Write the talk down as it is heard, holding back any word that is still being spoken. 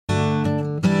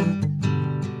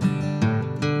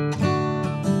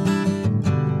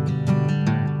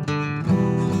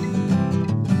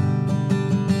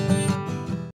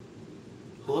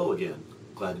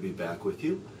Glad to be back with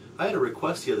you. I had a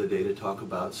request the other day to talk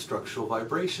about structural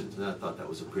vibrations, and I thought that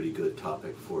was a pretty good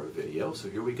topic for a video, so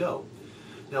here we go.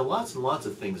 Now, lots and lots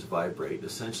of things vibrate.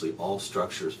 Essentially, all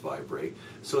structures vibrate,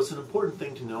 so it's an important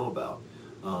thing to know about.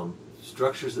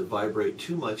 Structures that vibrate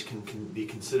too much can be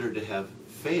considered to have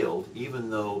failed, even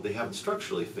though they haven't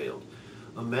structurally failed.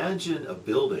 Imagine a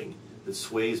building that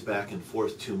sways back and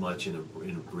forth too much in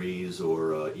a breeze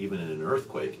or even in an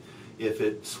earthquake. If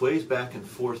it sways back and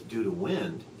forth due to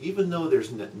wind, even though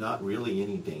there's not really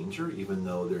any danger, even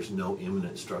though there's no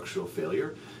imminent structural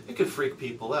failure, it could freak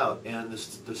people out, and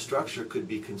the structure could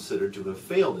be considered to have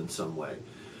failed in some way.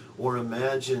 Or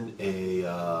imagine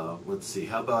let's see,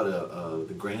 how about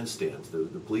the grandstands, the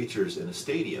bleachers in a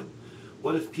stadium.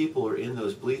 What if people are in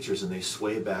those bleachers and they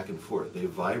sway back and forth? They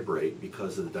vibrate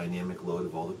because of the dynamic load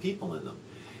of all the people in them.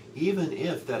 Even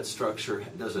if that structure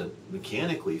doesn't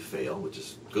mechanically fail, which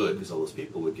is good because all those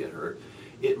people would get hurt,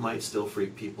 it might still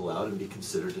freak people out and be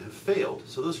considered to have failed.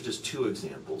 So those are just two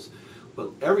examples.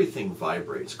 But everything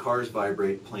vibrates. Cars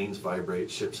vibrate, planes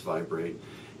vibrate, ships vibrate.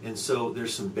 And so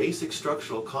there's some basic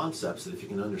structural concepts that, if you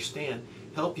can understand,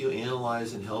 help you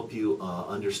analyze and help you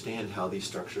understand how these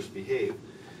structures behave.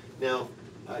 Now,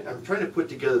 I'm trying to put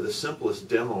together the simplest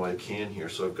demo I can here.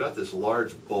 So I've got this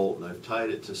large bolt and I've tied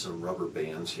it to some rubber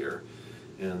bands here.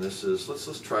 And this is,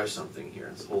 let's try something here.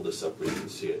 Let's hold this up where you can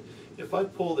see it. If I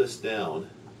pull this down,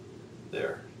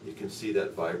 there, you can see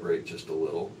that vibrate just a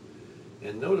little.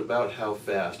 And note about how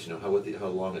fast, how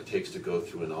long it takes to go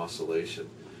through an oscillation.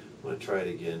 I'm going to try it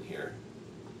again here.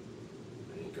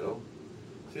 There you go.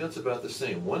 See, that's about the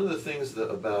same. One of the things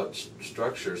about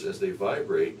structures as they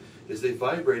vibrate is they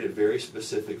vibrate at very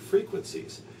specific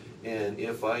frequencies. And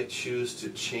if I choose to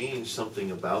change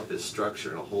something about this structure,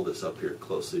 and I'll hold this up here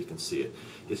close so you can see it,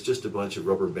 it's just a bunch of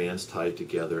rubber bands tied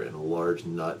together and a large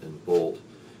nut and bolt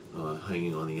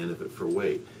hanging on the end of it for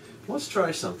weight. Let's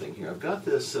try something here. I've got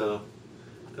this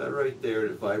got right there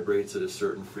that vibrates at a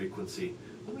certain frequency.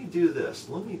 Let me do this.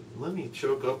 Let me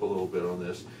choke up a little bit on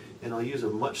this, and I'll use a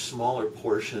much smaller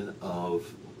portion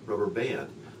of rubber band.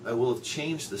 I will have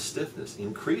changed the stiffness,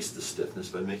 increased the stiffness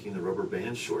by making the rubber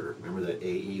band shorter. Remember that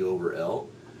AE over L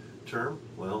term?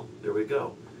 Well, there we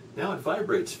go. Now it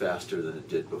vibrates faster than it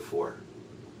did before.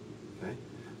 Okay?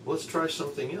 Well, let's try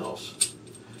something else.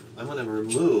 I'm going to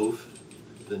remove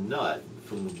the nut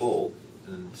from the bolt,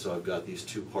 and so I've got these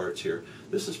two parts here.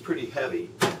 This is pretty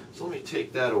heavy, so let me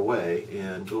take that away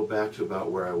and go back to about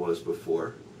where I was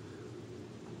before.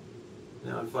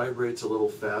 Now it vibrates a little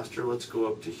faster. Let's go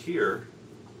up to here,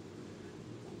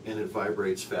 and it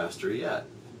vibrates faster yet.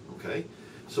 Okay?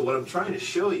 So what I'm trying to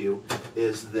show you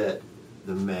is that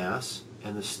the mass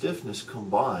and the stiffness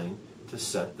combine to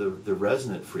set the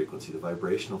resonant frequency, the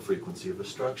vibrational frequency of a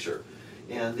structure.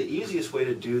 And the easiest way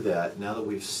to do that, now that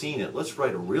we've seen it, let's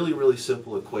write a really, really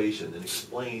simple equation and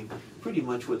explain pretty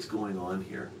much what's going on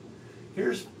here.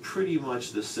 Here's pretty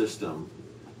much the system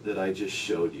that I just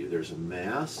showed you. There's a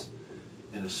mass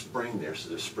and a spring there. So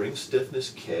there's spring stiffness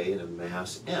K and a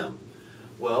mass M.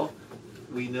 Well,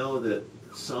 we know that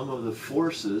sum of the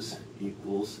forces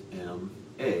equals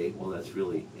MA. Well, that's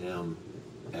really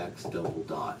mx double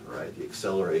dot, right? The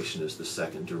acceleration is the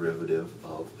second derivative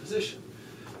of position.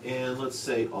 And let's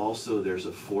say also there's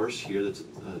a force here that's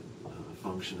a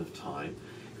function of time.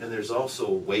 And there's also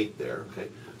a weight there, okay?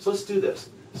 So let's do this.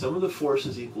 Sum of the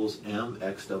forces equals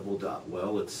mx double dot.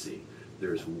 Well, let's see.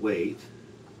 There's weight,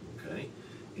 okay?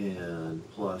 And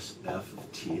plus F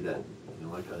of t, that,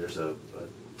 there's a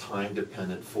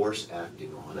time-dependent force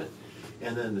acting on it.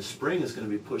 And then the spring is going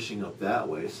to be pushing up that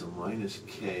way, so minus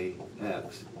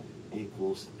kx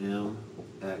equals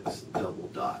mx double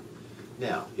dot.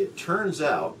 Now, it turns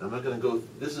out, I'm not going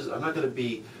to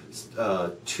be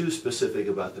too specific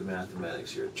about the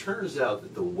mathematics here. It turns out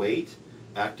that the weight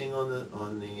acting on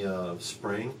the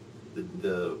spring,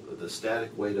 the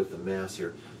static weight of the mass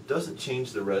here, doesn't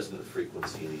change the resonant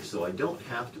frequency any, so I don't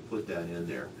have to put that in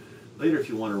there. Later, if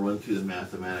you want to run through the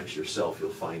mathematics yourself,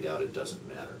 you'll find out it doesn't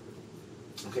matter.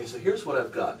 Okay, so here's what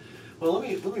I've got. Well,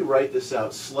 let me write this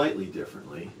out slightly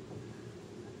differently.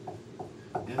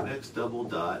 Mx double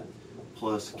dot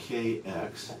plus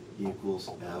kx equals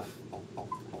f of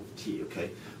t,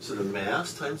 okay? So the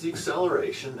mass times the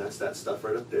acceleration, that's that stuff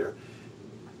right up there,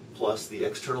 plus the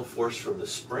external force from the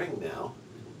spring now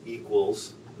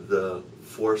equals the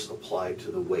force applied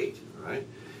to the weight, right?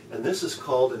 And this is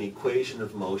called an equation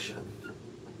of motion,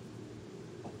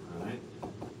 all right?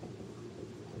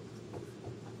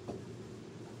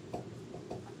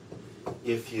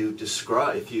 If you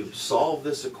solve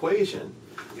this equation,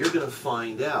 you're going to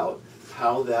find out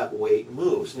how that weight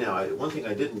moves. Now, one thing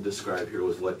I didn't describe here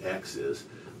was what x is.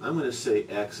 I'm going to say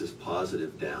x is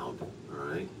positive down, all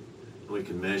right? And we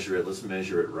can measure it. Let's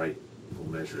measure it right. We'll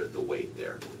measure it, the weight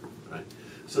there, right?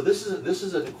 So this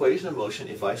is an equation of motion.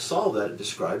 If I solve that, it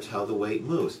describes how the weight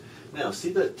moves. Now, see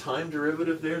that time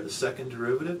derivative there, the second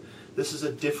derivative? This is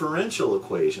a differential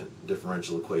equation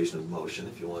of motion,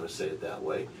 if you want to say it that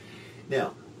way.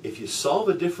 Now, if you solve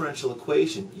a differential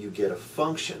equation, you get a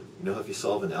function. You know how if you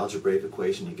solve an algebraic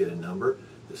equation, you get a number?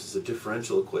 This is a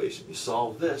differential equation. You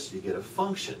solve this, you get a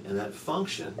function, and that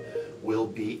function will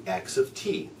be x of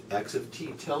t. X of t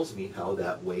tells me how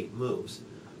that weight moves.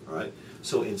 All right?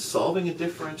 So in solving a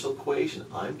differential equation,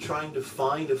 I'm trying to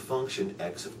find a function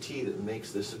x of t that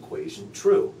makes this equation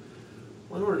true.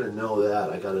 Well, in order to know that,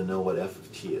 I got to know what f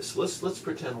of t is. So let's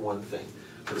pretend one thing.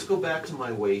 Let's go back to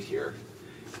my weight here,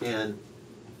 and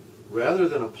rather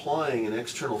than applying an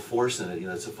external force in it,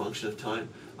 it's a function of time,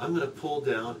 I'm going to pull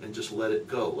down and just let it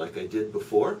go like I did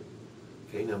before.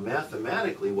 Okay, now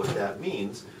mathematically what that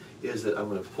means is that I'm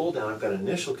going to pull down, I've got an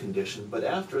initial condition, but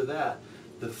after that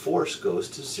the force goes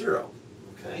to 0.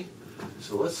 Okay,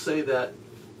 so let's say that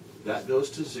goes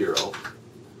to 0.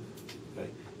 Okay,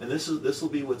 and this will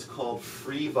be what's called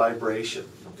free vibration.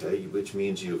 Okay, which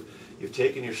means you've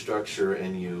taken your structure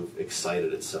and you've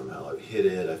excited it somehow. I've hit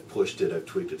it, I've pushed it, I've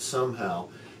tweaked it somehow,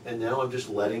 and now I'm just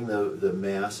letting the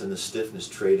mass and the stiffness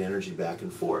trade energy back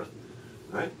and forth.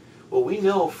 Right? Well, we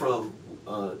know from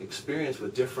experience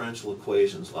with differential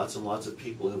equations, lots and lots of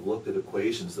people have looked at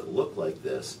equations that look like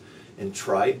this and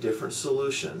tried different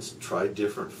solutions, tried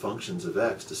different functions of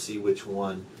x to see which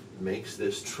one makes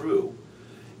this true.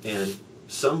 And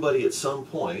somebody at some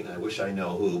point, I wish I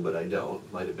know who, but I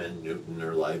don't, might have been Newton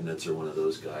or Leibniz or one of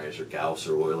those guys, or Gauss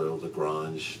or Euler or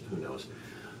Lagrange, who knows,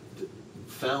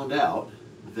 found out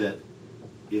that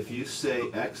if you say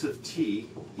x of t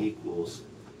equals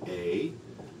a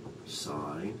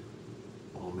sine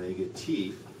omega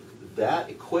t, that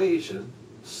equation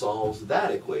solves that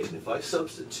equation. If I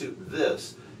substitute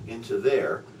this into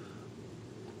there,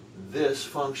 this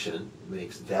function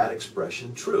makes that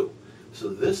expression true. So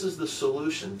this is the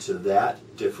solution to that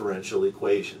differential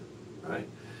equation, right?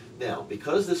 Now,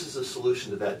 because this is a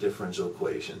solution to that differential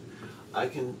equation, I'm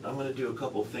going to do a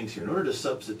couple of things here. In order to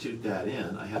substitute that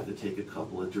in, I have to take a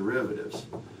couple of derivatives.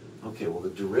 Okay, well, the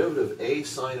derivative of a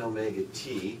sine omega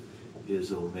t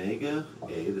is omega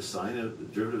a. The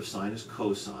derivative of sine is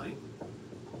cosine.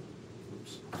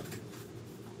 Oops.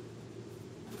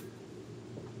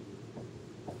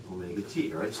 Omega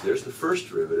t, all right? So there's the first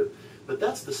derivative. But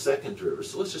that's the second derivative.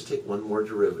 So let's just take one more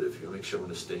derivative here. Make sure I'm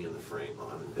going to stay in the frame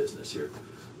while I'm in business here.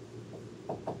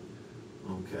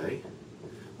 Okay.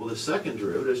 Well, the second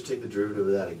derivative, let's take the derivative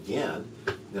of that again.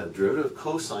 Now, the derivative of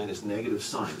cosine is negative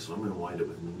sine. So I'm going to wind up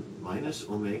with minus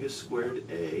omega squared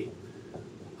a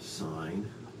sine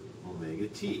omega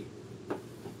t.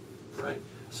 Right?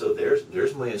 So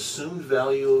there's my assumed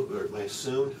value, or my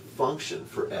assumed function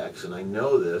for x. And I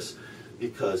know this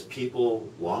because people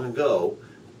long ago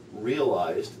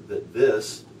realized that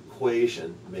this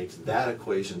equation makes that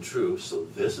equation true, so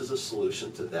this is a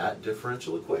solution to that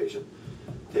differential equation.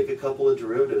 Take a couple of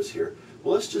derivatives here.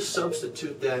 Well, let's just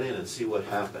substitute that in and see what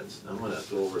happens. I'm going to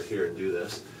go over here and do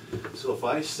this. So if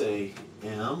I say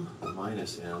m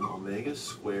minus m omega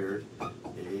squared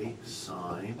a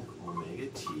sine omega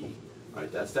t, all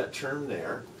right, that's that term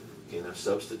there. Okay, and I've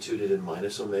substituted in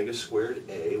minus omega squared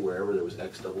a wherever there was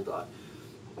x double dot,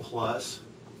 plus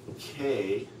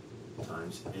k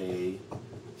times a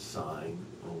sine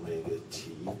omega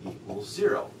t equals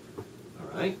 0.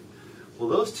 All right. Well,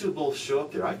 those two both show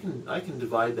up there. I can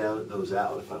divide those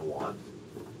out if I want.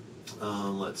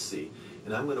 Let's see.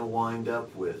 And I'm going to wind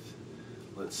up with,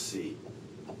 let's see,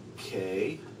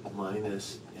 k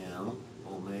minus m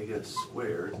omega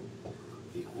squared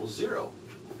equals 0.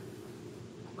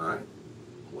 All right.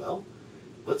 Well,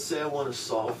 let's say I want to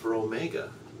solve for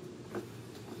omega.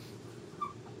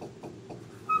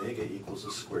 Omega equals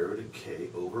the square root of k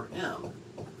over m.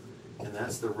 And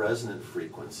that's the resonant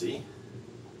frequency.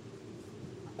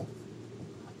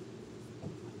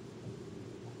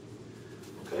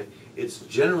 Okay. It's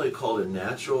generally called a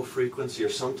natural frequency, or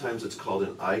sometimes it's called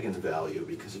an eigenvalue,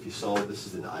 because if you solve, this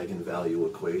is an eigenvalue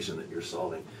equation that you're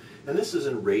solving. And this is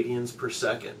in radians per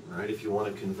second, right? If you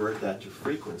want to convert that to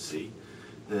frequency,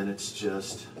 then it's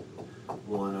just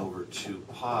 1 over 2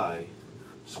 pi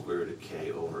square root of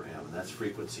k over m, and that's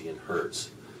frequency in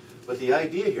hertz. But the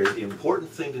idea here, the important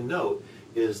thing to note,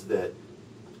 is that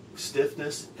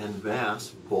stiffness and mass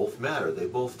both matter. They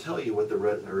both tell you what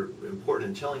are important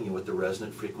in telling you what the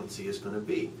resonant frequency is going to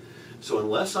be. So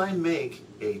unless I make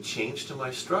a change to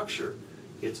my structure,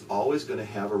 it's always going to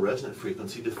have a resonant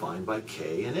frequency defined by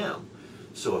k and m.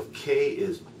 So if K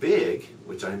is big,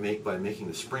 which I make by making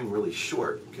the spring really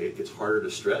short, okay, it gets harder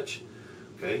to stretch,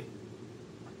 okay?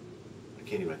 I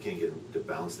can't get it to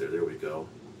bounce there. There we go.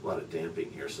 A lot of damping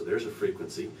here. So there's a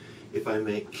frequency. If I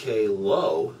make K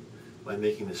low by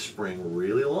making the spring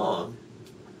really long,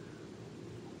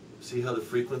 see how the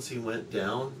frequency went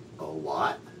down a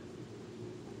lot?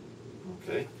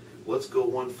 Okay. Let's go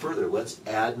one further. Let's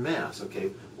add mass.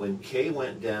 Okay. When K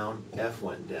went down, F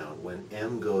went down. When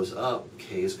M goes up,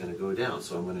 K is going to go down.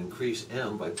 So I'm going to increase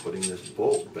M by putting this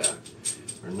bolt back,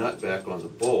 or nut back on the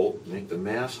bolt, make the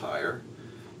mass higher,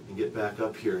 and get back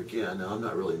up here again. Now I'm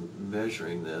not really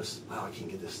measuring this. Wow, I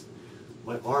can't get this.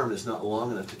 My arm is not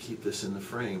long enough to keep this in the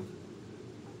frame.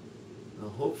 Now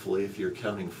hopefully, if you're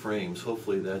counting frames,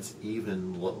 hopefully that's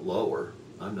even lower.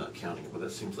 I'm not counting it, but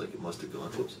that seems like it must have gone.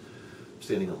 Oops. I'm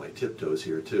standing on my tiptoes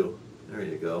here too. There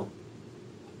you go.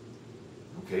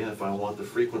 Okay, and if I want the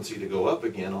frequency to go up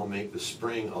again, I'll make the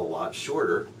spring a lot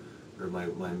shorter, or my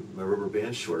rubber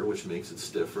band shorter, which makes it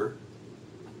stiffer.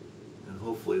 And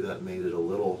hopefully that made it a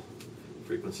little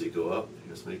frequency go up.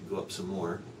 Let's make it go up some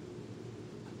more.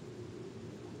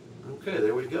 Okay,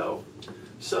 there we go.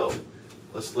 So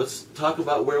let's talk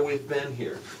about where we've been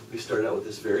here. We started out with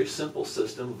this very simple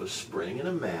system of a spring and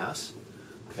a mass.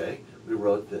 Okay, we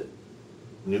wrote that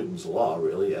Newton's law,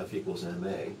 really, F equals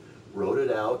ma. Wrote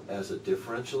it out as a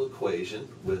differential equation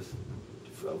with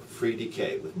free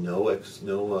decay, with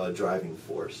no driving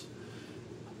force.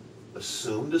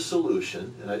 Assumed a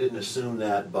solution, and I didn't assume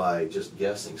that by just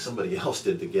guessing. Somebody else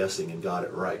did the guessing and got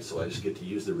it right, so I just get to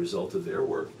use the result of their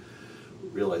work.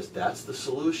 Realized that's the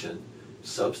solution.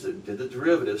 Did the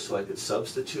derivative so I could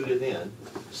substitute it in.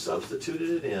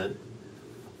 Substituted it in.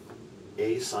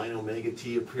 A sine omega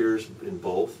t appears in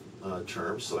both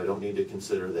terms, so I don't need to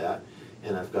consider that.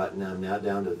 And I've got now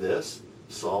down to this,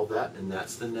 solve that, and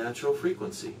that's the natural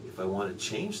frequency. If I want to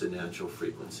change the natural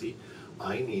frequency,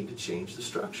 I need to change the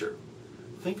structure.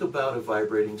 Think about a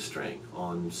vibrating string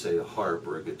on, say, a harp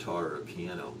or a guitar or a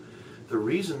piano. The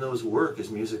reason those work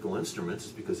as musical instruments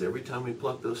is because every time we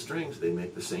pluck those strings, they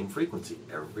make the same frequency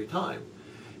every time.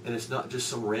 And it's not just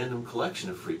some random collection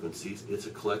of frequencies, it's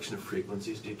a collection of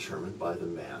frequencies determined by the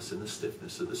mass and the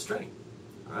stiffness of the string.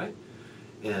 All right?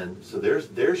 And so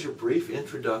there's your brief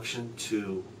introduction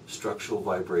to structural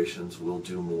vibrations. We'll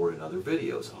do more in other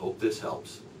videos. I hope this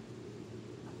helps.